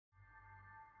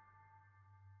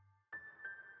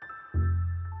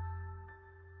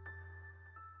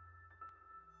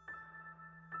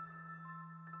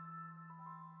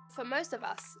For most of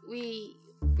us, we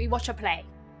watch a play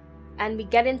and we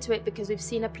get into it because we've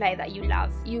seen a play that you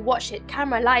love. You watch it,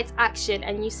 camera, lights, action,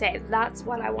 and you say, that's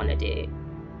what I want to do.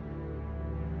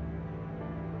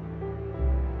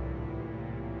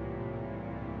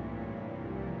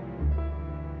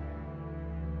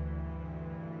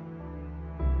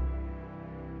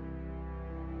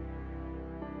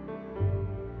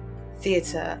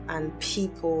 Theatre and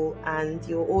people and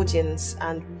your audience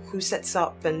and who sets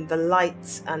up and the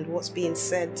lights and what's being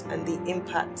said and the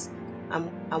impact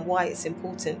and why it's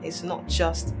important. It's not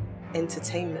just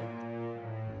entertainment.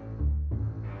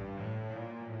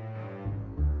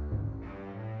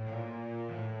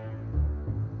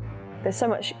 There's so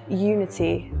much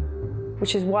unity,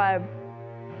 which is why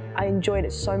I enjoyed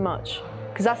it so much,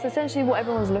 because that's essentially what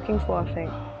everyone's looking for, I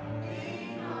think.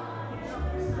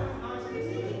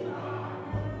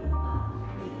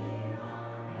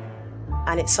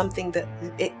 And it's something that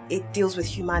it deals with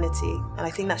humanity, and I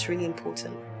think that's really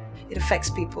important. It affects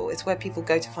people. It's where people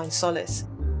go to find solace.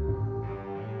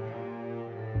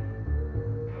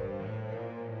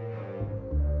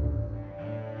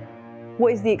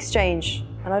 What is the exchange?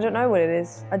 And I don't know what it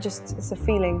is. It's a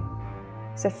feeling.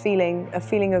 It's a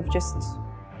feeling of just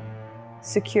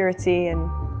security and,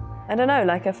 I don't know,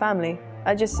 like a family.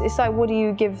 It's like, what do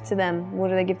you give to them? What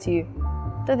do they give to you?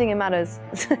 Don't think it matters.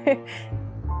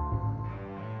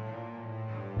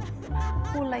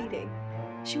 Poor lady.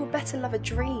 She would better love a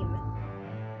dream.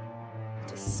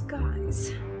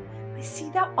 Disguise. I see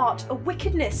thou art a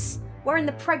wickedness, wherein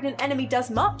the pregnant enemy does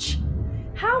much.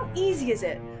 How easy is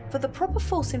it for the proper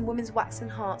force in women's waxen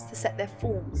hearts to set their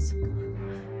forms?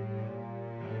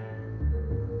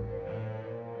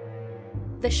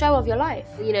 The show of your life.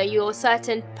 You know, you're a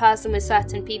certain person with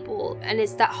certain people, and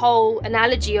it's that whole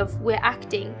analogy of we're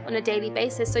acting on a daily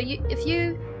basis. So if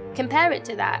you compare it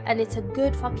to that and it's a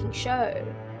good fucking show,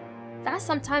 that's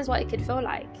sometimes what it could feel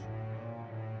like.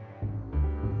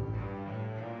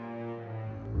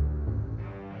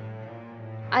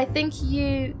 I think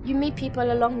you meet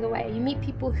people along the way. You meet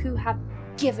people who have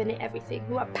given it everything,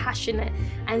 who are passionate,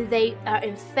 and they are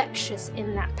infectious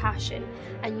in that passion.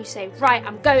 And you say, right,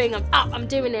 I'm going, I'm up, I'm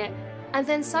doing it. And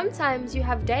then sometimes you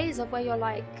have days of where you're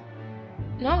like,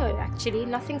 no, actually,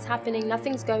 nothing's happening,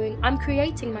 nothing's going. I'm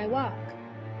creating my work.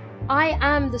 I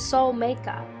am the soul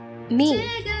maker. Me.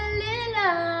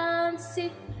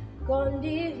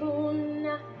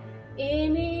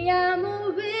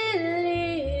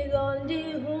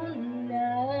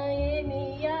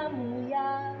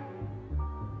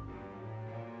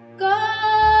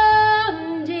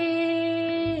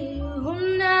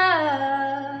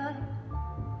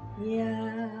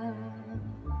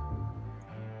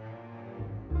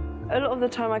 A lot of the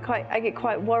time I get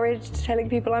quite worried telling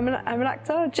people I'm an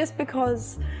actor, just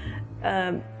because,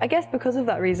 I guess because of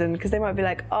that reason, because they might be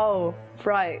like, oh,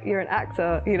 right, you're an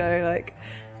actor, you know, like,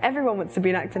 everyone wants to be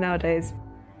an actor nowadays.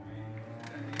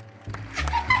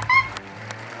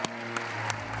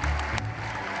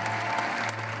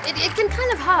 It can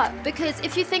kind of hurt, because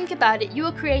if you think about it, you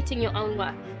are creating your own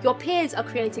work. Your peers are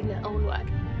creating their own work.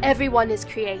 Everyone is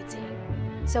creating.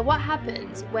 So what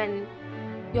happens when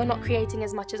you're not creating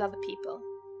as much as other people?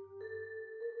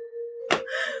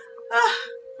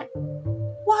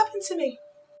 What happened to me?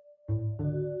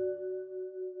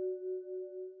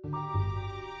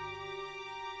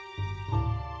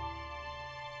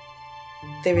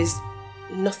 There is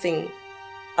nothing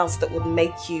else that would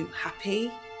make you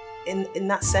happy in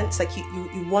that sense. Like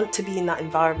you want to be in that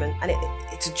environment, and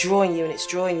it's drawing you and it's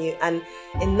drawing you, and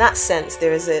in that sense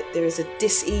there is a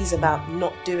dis-ease about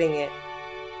not doing it.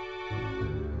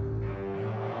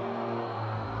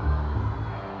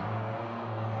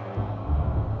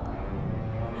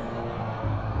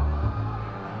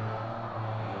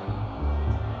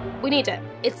 We need it.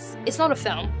 It's not a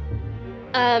film.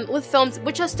 With films,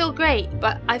 which are still great,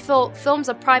 but I feel films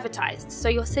are privatized. So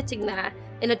you're sitting there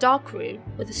in a dark room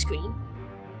with a screen,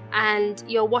 and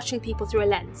you're watching people through a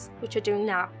lens, which you're doing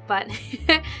now. But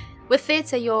with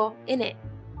theatre, you're in it.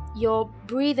 You're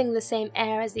breathing the same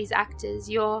air as these actors.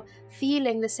 You're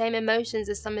feeling the same emotions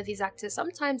as some of these actors.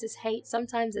 Sometimes it's hate,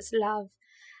 sometimes it's love.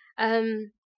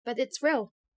 But it's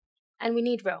real, and we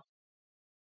need real.